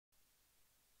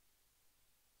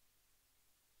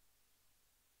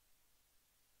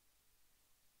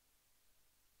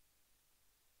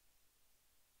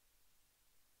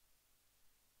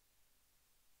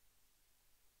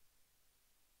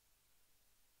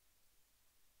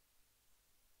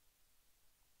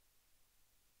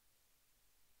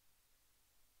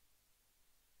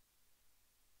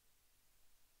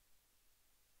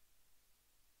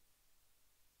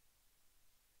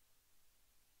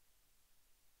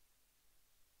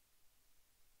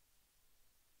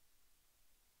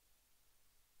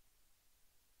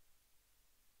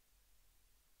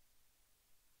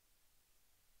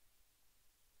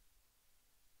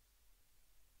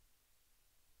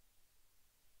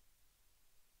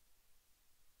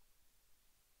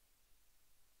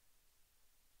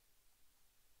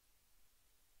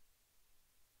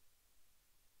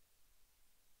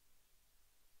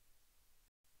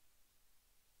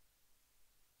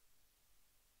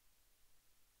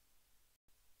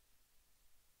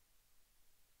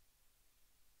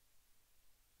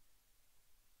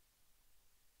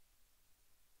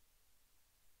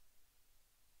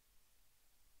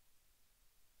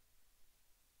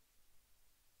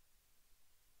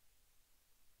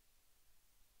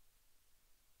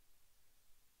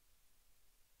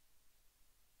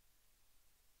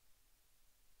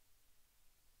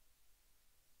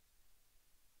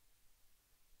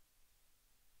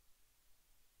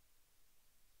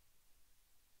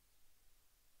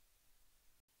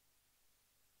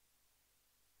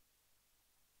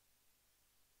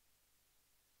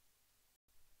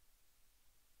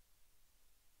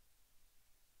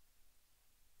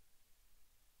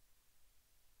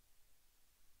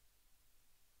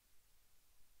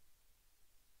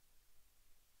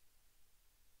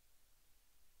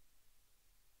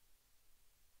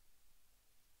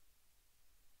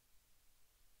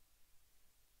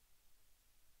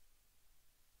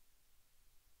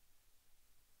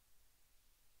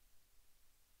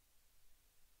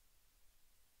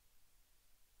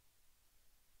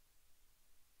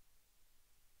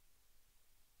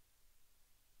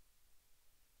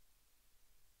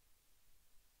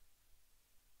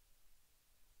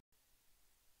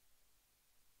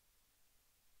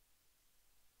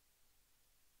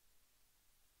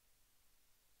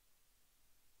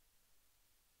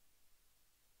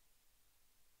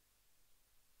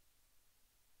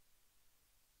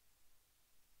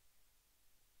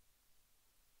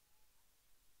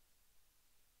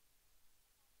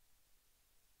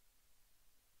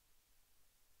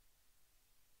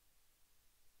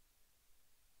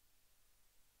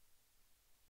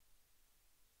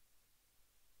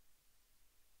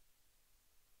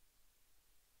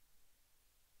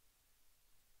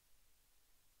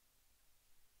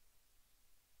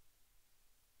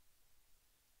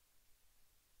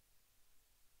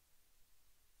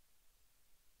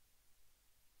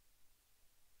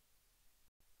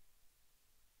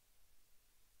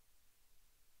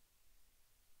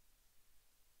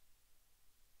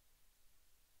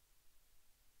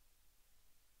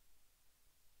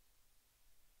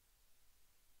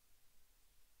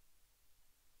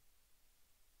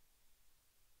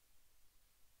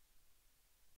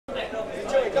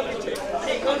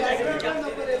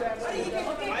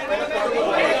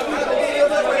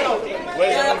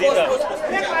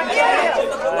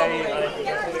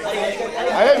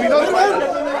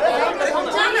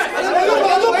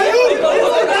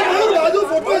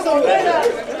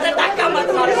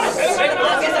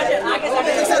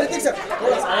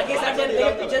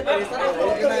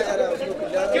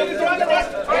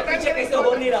कैसे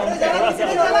हो नहीं रहा हूँ।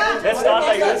 Let's start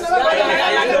like this.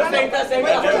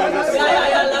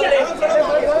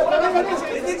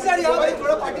 Hrithik sir यहाँ पे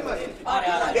थोड़ा पार्टी मारिए।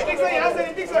 ऋतिक सर यहाँ से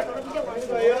ऋतिक सर।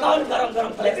 कौन गरम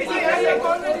ऋतिक सर यहाँ से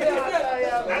कौन?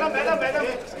 मैडम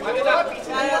पीछे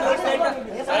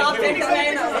सर आप सेंटर में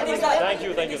आए ना ऋतिक सर। Thank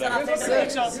you.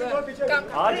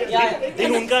 आज दिन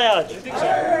उनका है आज.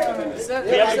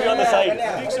 We have to be on the side.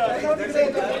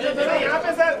 यहाँ पे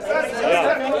सर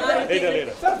Later.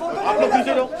 आप लोग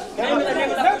पीछे रहो.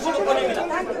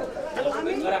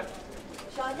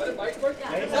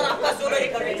 सर आपका सोलो ही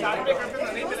कर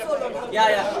या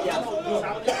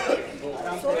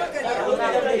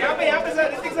यहाँ पे सर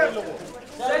ऋतिक सर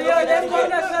ये लेफ्ट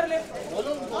कॉर्नर सर ले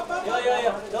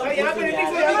यहाँ पे ऋतिक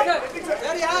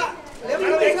सर यहाँ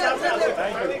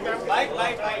बाइक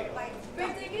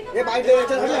ये बाइक ले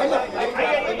चल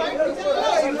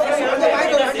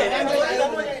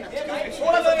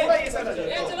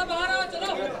चलो बाहर आओ चलो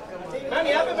मैम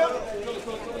यहाँ पे मैम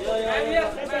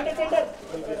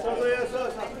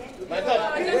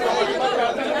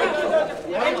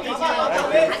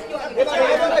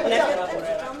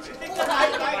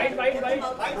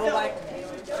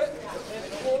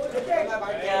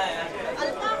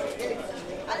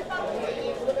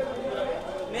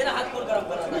मेरा हाथ खोल गरम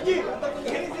करा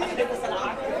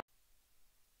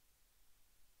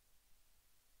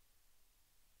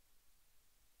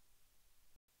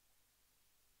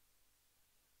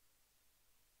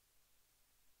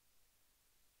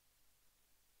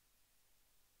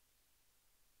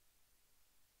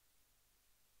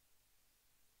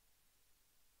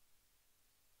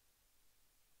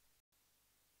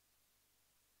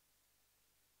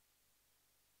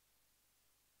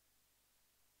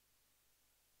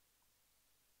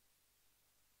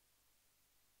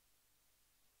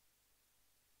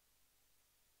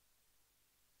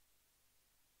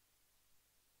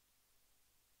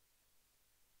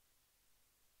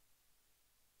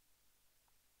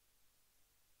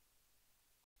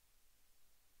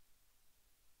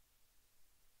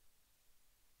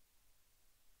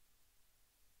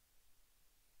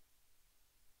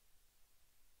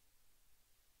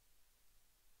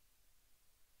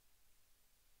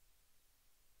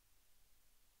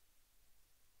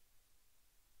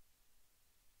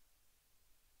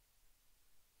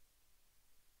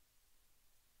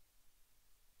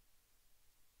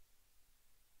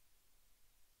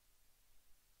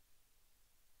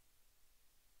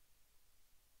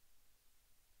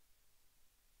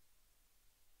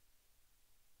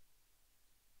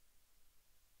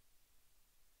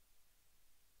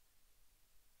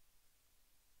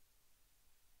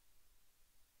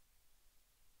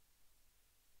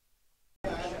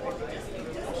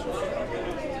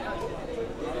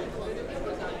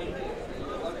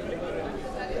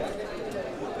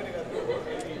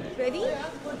Ready?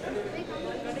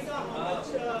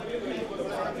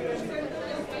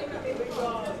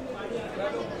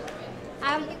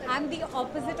 I'm the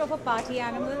opposite of a party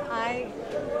animal.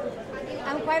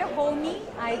 I'm quite a homie.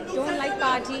 I don't like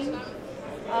partying.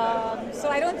 So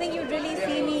I don't think you'd really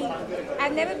see me.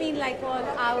 I've never been like all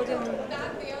out and,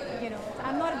 you know,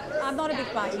 I'm not a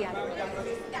big party animal.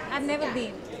 I've never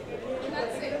been.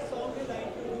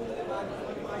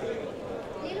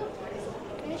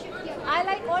 I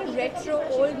like all retro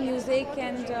old music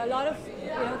and a lot of, you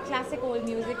know, classic old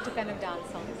music to kind of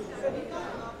dance on.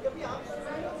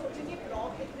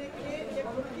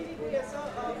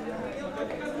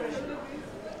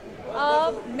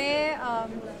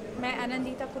 मैं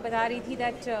आनंदिता को बता रही थी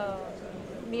that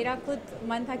मेरा खुद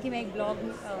मन था कि मैं एक ब्लॉग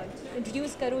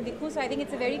इंट्रोड्यूस करूँ लिखूँ. So I think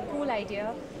it's a very cool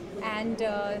idea and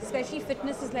especially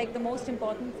fitness is like the most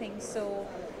important thing. So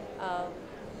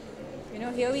you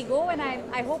know, here we go, and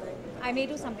I hope I may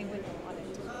do something with on it.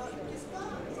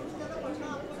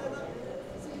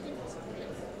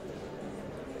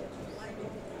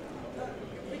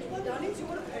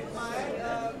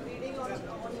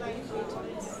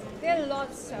 There are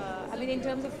lots. I mean, in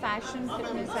terms of fashion,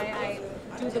 fitness, I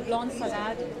do the blonde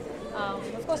salad.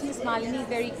 Of course, Miss Malini is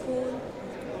very cool.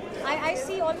 I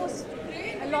see almost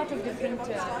a lot of different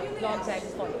blogs I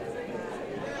follow.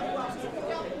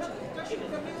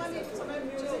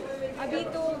 अभी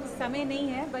तो समय नहीं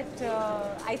है, but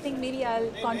I think maybe I'll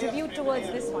contribute towards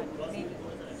this one, maybe.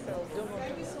 So,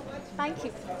 thank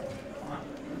you.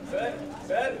 Sir.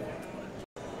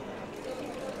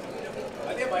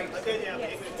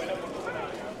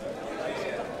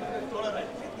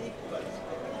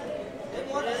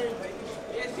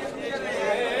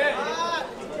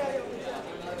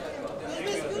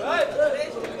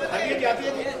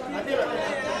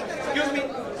 Excuse me.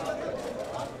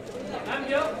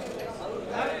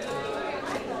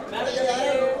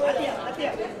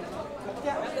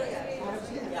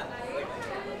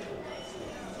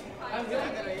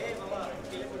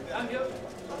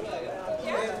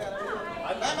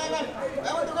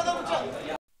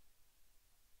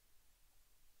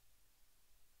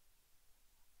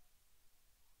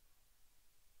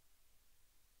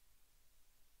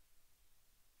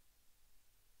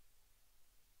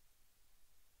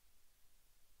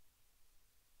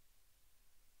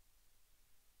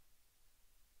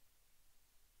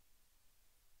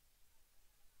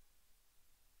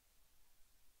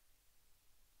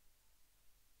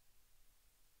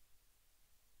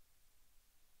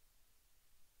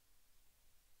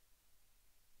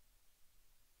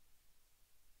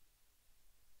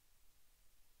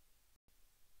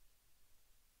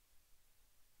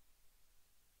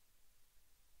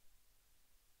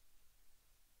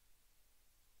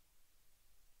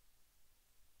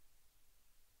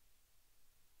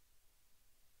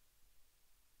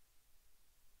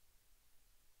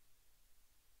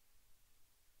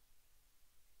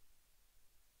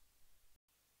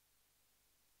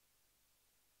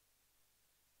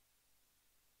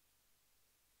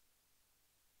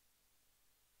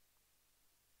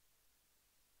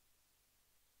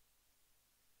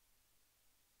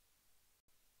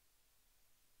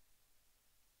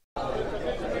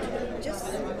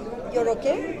 You're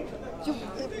okay? You're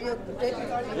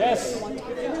ready? Yes. Good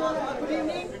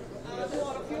evening to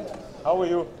all of you. How are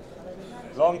you?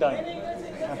 Long time.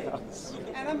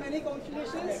 And many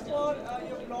congratulations for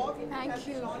your blog. Thank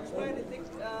you. Launched by Hrithik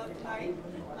tonight.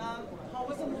 How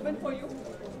was the moment for you?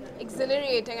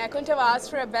 Exhilarating. I couldn't have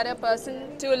asked for a better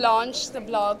person to launch the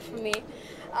blog for me.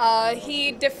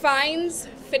 He defines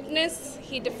fitness,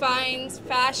 he defines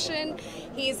fashion,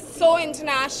 he's so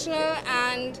international,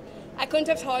 and I couldn't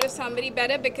have thought of somebody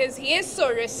better because he is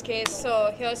so risque.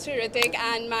 So here's to Hrithik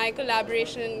and my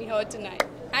collaboration here tonight.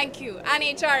 Thank you. And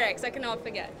HRX, I cannot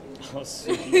forget. Oh,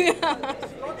 sweet. Lots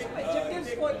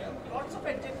of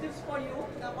adjectives for you.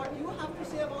 Now, what do you have to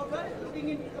say about her looking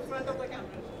into the front of the camera?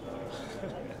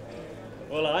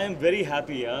 Well, I am very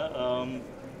happy.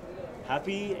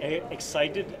 Happy,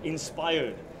 excited,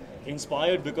 inspired.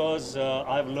 Inspired because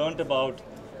I've learnt about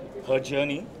her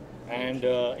journey, and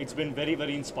it's been very,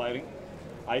 very inspiring.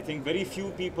 I think very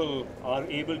few people are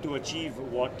able to achieve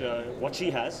what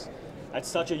she has at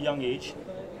such a young age,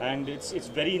 and it's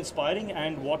very inspiring.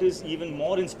 And what is even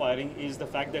more inspiring is the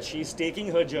fact that she's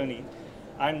taking her journey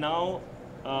and now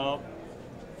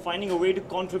finding a way to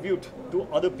contribute to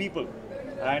other people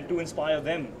and to inspire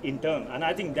them in turn. And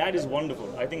I think that is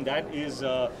wonderful. I think that is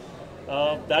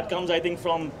that comes, I think,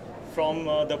 from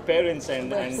the parents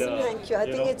and Thank you. I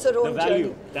think know, it's her own the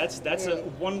value. journey. That's a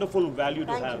wonderful value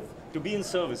to Thank have. you. To be in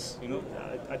service, you know.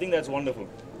 I think that's wonderful.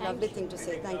 Lovely thing to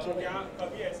say. Thank you.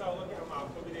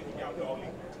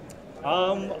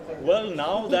 Well,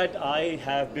 now that I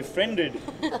have befriended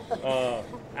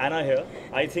Anna here,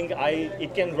 I think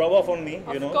it can rub off on me.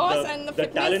 You know, course, and the the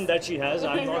fitness talent that she has.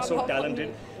 I'm not rub so off on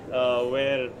talented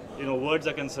where words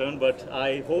are concerned. But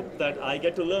I hope that I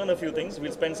get to learn a few things.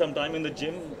 We'll spend some time in the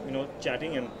gym,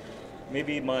 chatting, and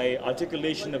maybe my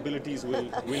articulation abilities will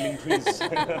increase.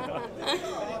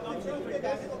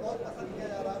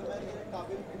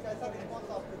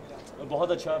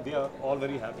 बहुत अच्छा, we are all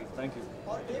very happy. Thank you.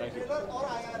 Thank you.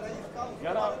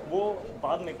 यार वो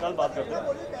बाद में कल बात करते हैं.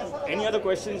 Any other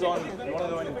questions on? You want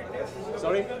to know anything?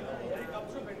 Sorry.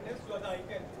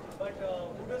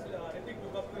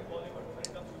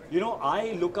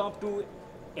 I look up to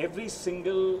every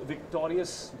single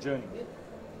victorious journey.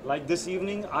 Like this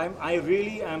evening, I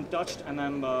really am touched, and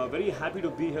I'm very happy to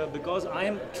be here because I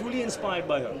am truly inspired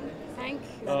by her. Thank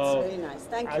you. That's very nice.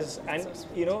 Thank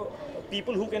you. And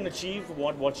people who can achieve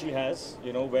what she has,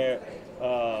 where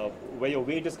your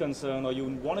weight is concerned, or you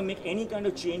want to make any kind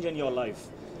of change in your life,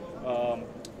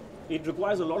 it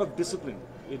requires a lot of discipline.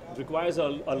 It requires a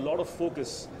lot of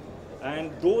focus,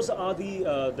 and those are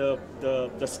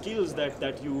the skills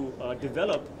that you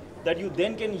develop, that you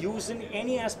then can use in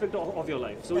any aspect of your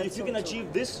life. So if you can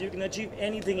achieve this, you can achieve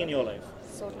anything in your life,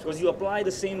 because you apply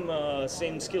the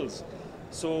same skills.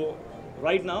 So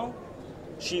right now,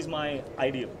 she's my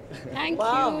ideal. Thank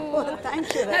Wow. you.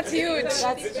 Thank you. That's huge.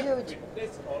 That's huge.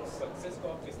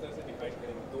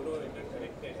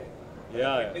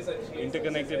 Yeah,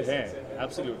 interconnected है,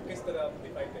 absolutely.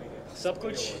 सब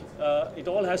कुछ, it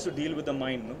all has to deal with the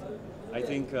mind, no? I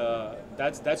think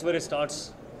that's where it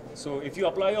starts. So if you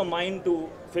apply your mind to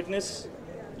fitness,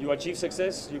 you achieve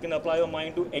success. You can apply your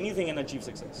mind to anything and achieve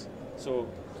success. So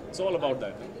it's all about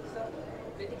that.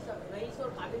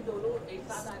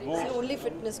 It's only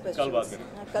fitness question. कल बात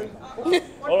करें.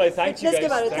 All right, thank you guys. Fitness के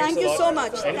बारे में. Thanks Thank a you lot. so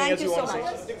much. Anything Thank else you so want to much.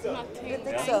 say?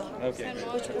 Hrithik sir. Okay.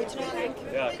 कुछ पूछना है?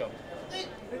 Yeah, come.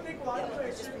 Hrithik, one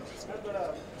question.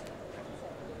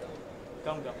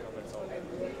 Come. That's all.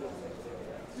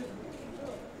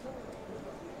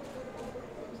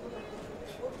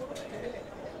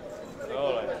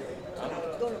 All right.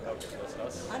 That's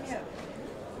us. I'm here.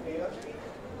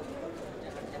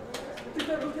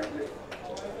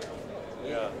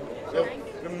 Yeah.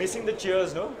 We're missing the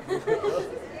cheers, no?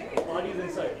 The party's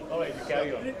inside. All right, you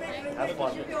carry on. Have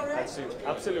fun. That's it.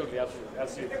 Absolutely.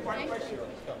 Thank you so much.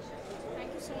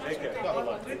 Take care.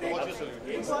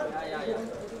 Absolutely.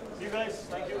 See you guys.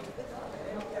 Thank you.